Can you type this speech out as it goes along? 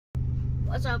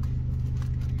What's up?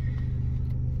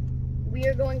 We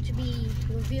are going to be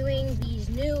reviewing these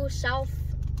new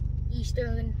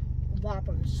Southeastern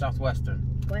Whoppers. Southwestern.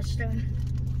 Western.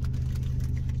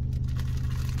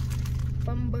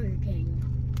 From Burger King.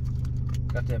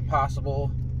 Got the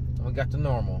Impossible, and we got the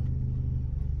normal.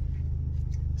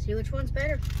 See which one's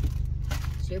better.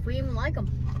 See if we even like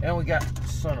them. And we got,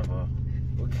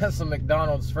 we got some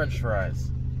McDonald's French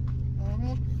fries.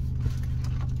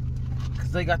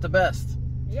 Because they got the best.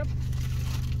 Yep.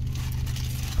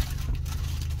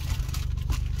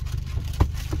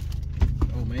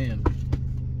 Oh man.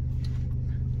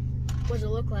 What does it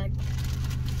look like?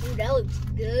 Ooh, that looks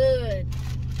good.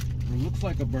 It looks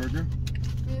like a burger.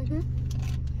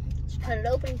 Let's cut it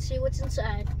open and see what's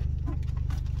inside.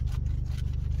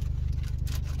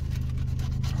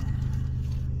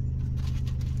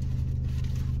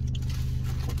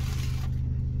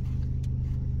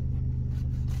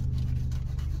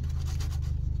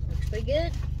 Looks pretty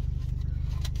good.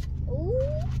 Ooh.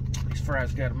 These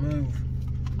fries gotta move.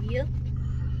 Yep.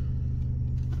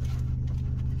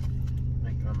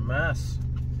 Making a mess.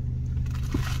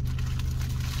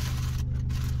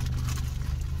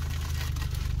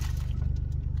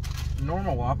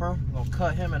 Normal Whopper, we'll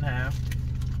cut him in half.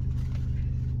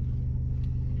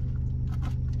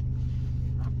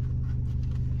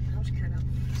 That was kind of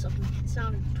something that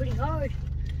sounded pretty hard.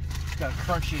 It's got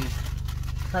crunchy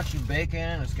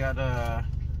bacon. It's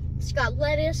got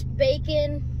lettuce,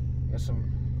 bacon, some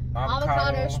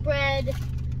avocado spread,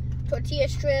 tortilla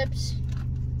strips,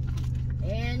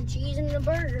 and cheese in the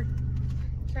burger.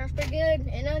 Sounds pretty good,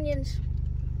 and onions.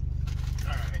 All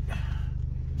right.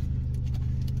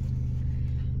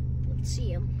 Let's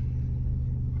see them.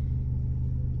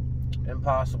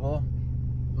 Impossible,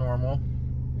 normal.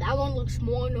 That one looks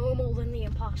more normal than the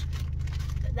Impossible.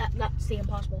 That's the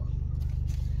Impossible.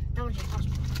 That one's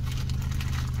Impossible.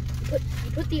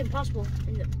 You put the Impossible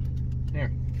in the...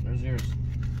 Here, there's yours.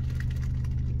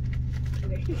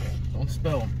 Okay. Don't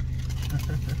spill them.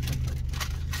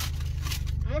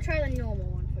 I'm gonna try the normal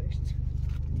one first.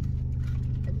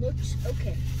 It looks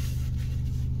okay.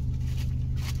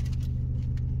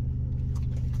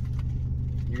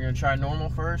 You're gonna try normal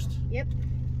first? Yep.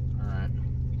 All right.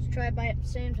 Let's try it at the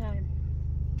same time.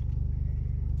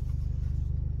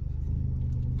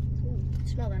 Ooh,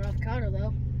 smell that avocado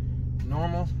though.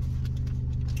 Normal.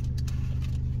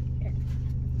 Okay.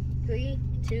 3,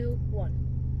 2, 1.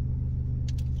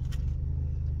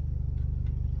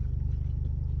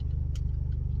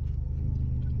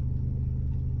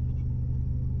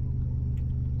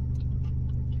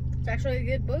 It's actually a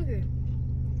good burger.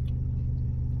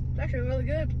 It's actually really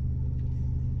good.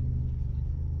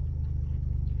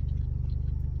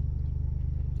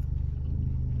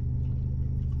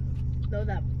 Though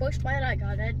that first bite I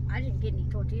got, I didn't get any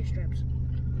tortilla strips.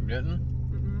 You didn't?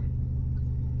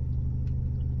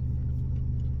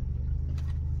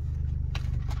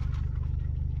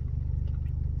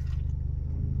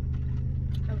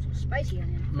 That was a spicy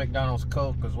onion. McDonald's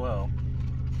Coke as well.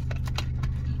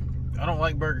 I don't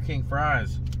like Burger King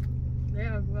fries. They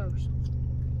are gross.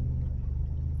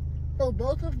 For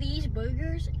both of these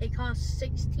burgers, it costs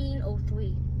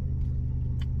 $16.03.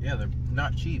 Yeah, they're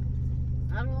not cheap.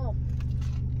 Not at all.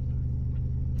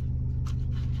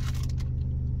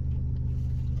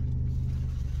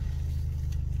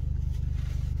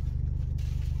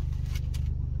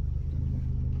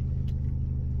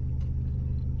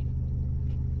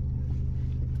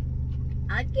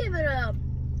 I'd give it a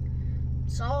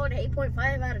solid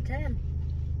 8.5 out of 10.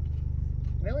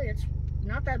 Really, it's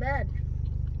not that bad.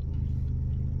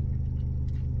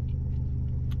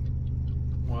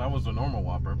 Well, that was a normal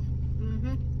Whopper.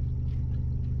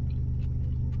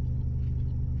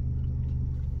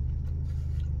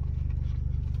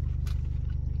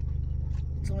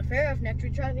 It's only fair if next we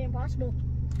try the Impossible.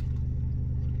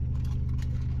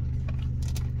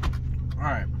 All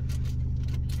right.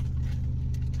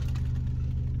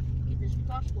 Get this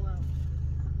Impossible out.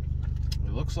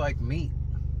 It looks like meat.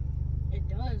 It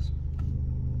does.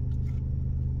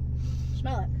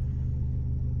 Smell it.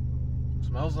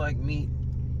 Smells like meat.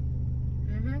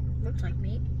 Looks like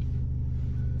meat.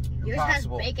 Yours has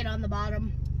Impossible. bacon on the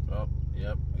bottom. Oh,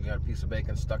 yep. We got a piece of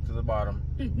bacon stuck to the bottom.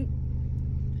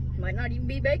 Might not even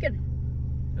be bacon.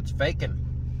 It's faking.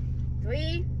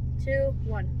 3, 2,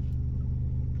 1.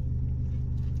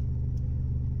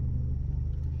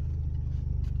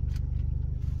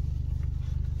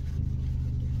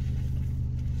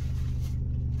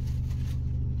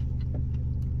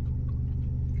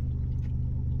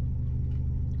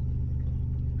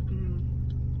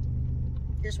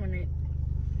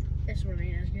 This one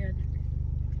ain't as good.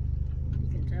 You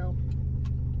can tell.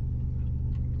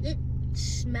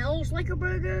 smells like a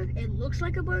burger, it looks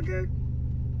like a burger,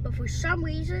 but for some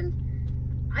reason,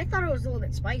 I thought it was a little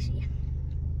bit spicy.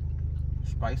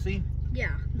 Spicy?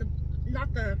 Yeah, not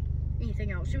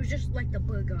anything else. It was just like the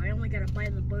burger. I only got a bite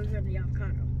of the burger and the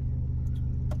avocado.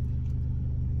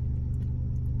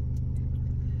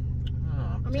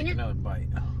 Oh, I mean, take another bite.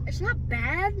 It's not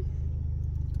bad,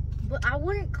 but I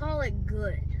wouldn't call it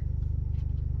good.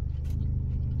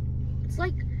 It's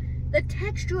like the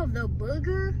texture of the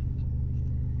burger.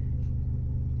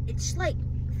 It's like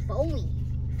foamy.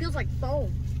 It feels like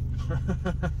foam.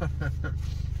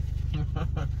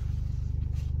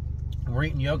 We're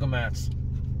eating yoga mats.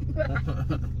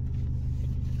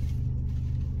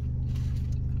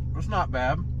 It's not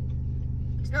bad.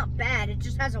 It's not bad. It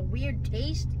just has a weird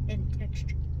taste and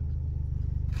texture.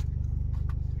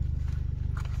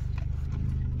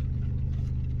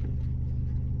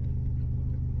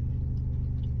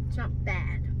 It's not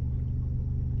bad.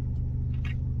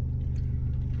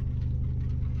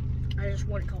 I just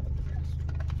wouldn't call it the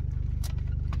best.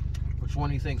 Which one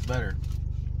do you think's better?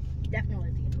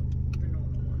 Definitely the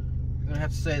normal one. I'm gonna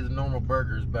have to say the normal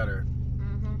burger is better.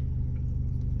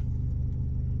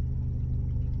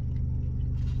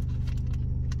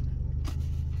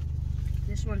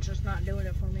 This one's just not doing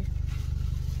it for me.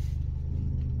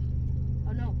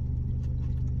 Oh no.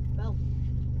 Fell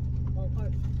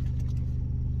apart.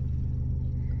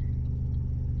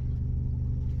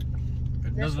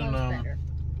 It This doesn't, one's better.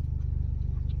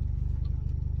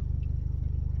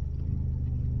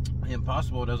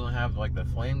 Impossible doesn't have like the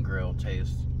flame grill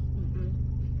taste.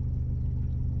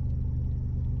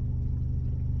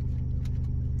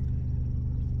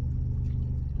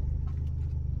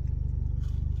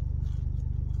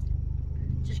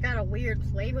 Just got a weird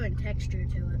flavor and texture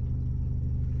to it.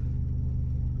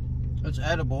 It's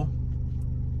edible.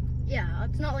 Yeah,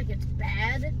 it's not like it's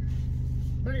bad,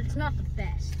 but it's not the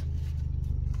best.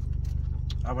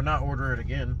 I would not order it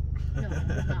again. No, I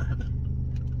would not.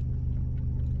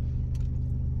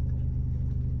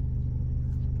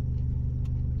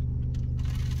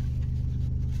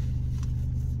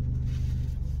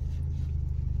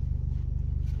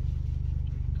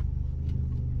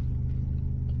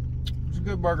 It's a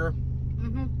good burger.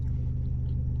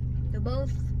 They're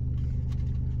both,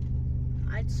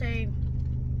 I'd say,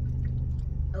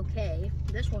 okay.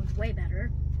 This one's way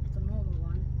better than the normal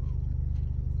one.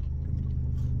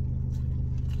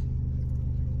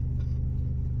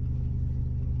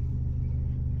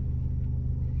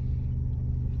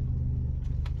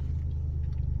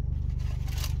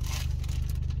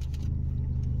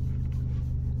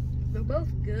 They're both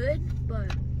good,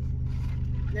 but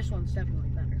this one's definitely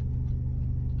better.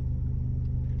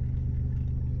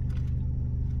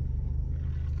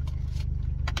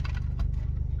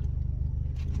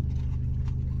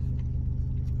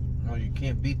 Well, you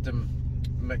can't beat them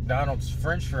McDonald's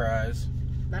French fries.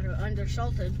 That are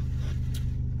undersalted.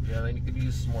 Yeah, they could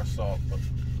use some more salt, but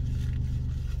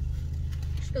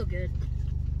Still good.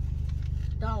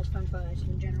 McDonald's French fries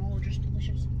in general are just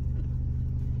delicious.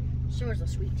 So is the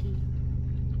sweet tea.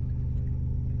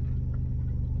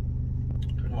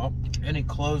 well, any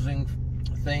closing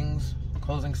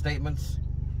statements?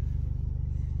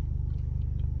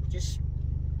 Just,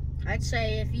 I'd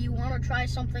say if you want to try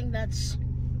something that's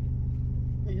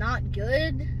not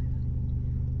good,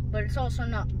 but it's also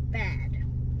not bad,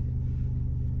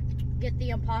 get the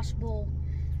Impossible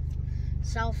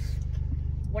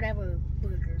whatever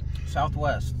burger.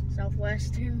 Southwest.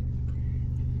 Southwest.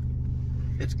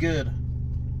 It's good.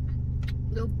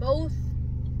 They're both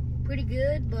pretty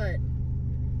good, but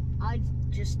I'd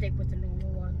just stick with the normal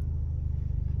one.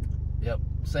 Yep,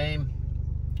 same.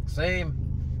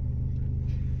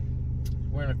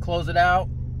 We're gonna close it out.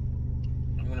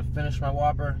 I'm gonna finish my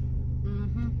Whopper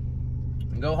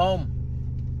and go home.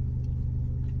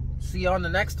 See you on the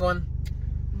next one.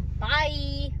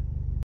 Bye.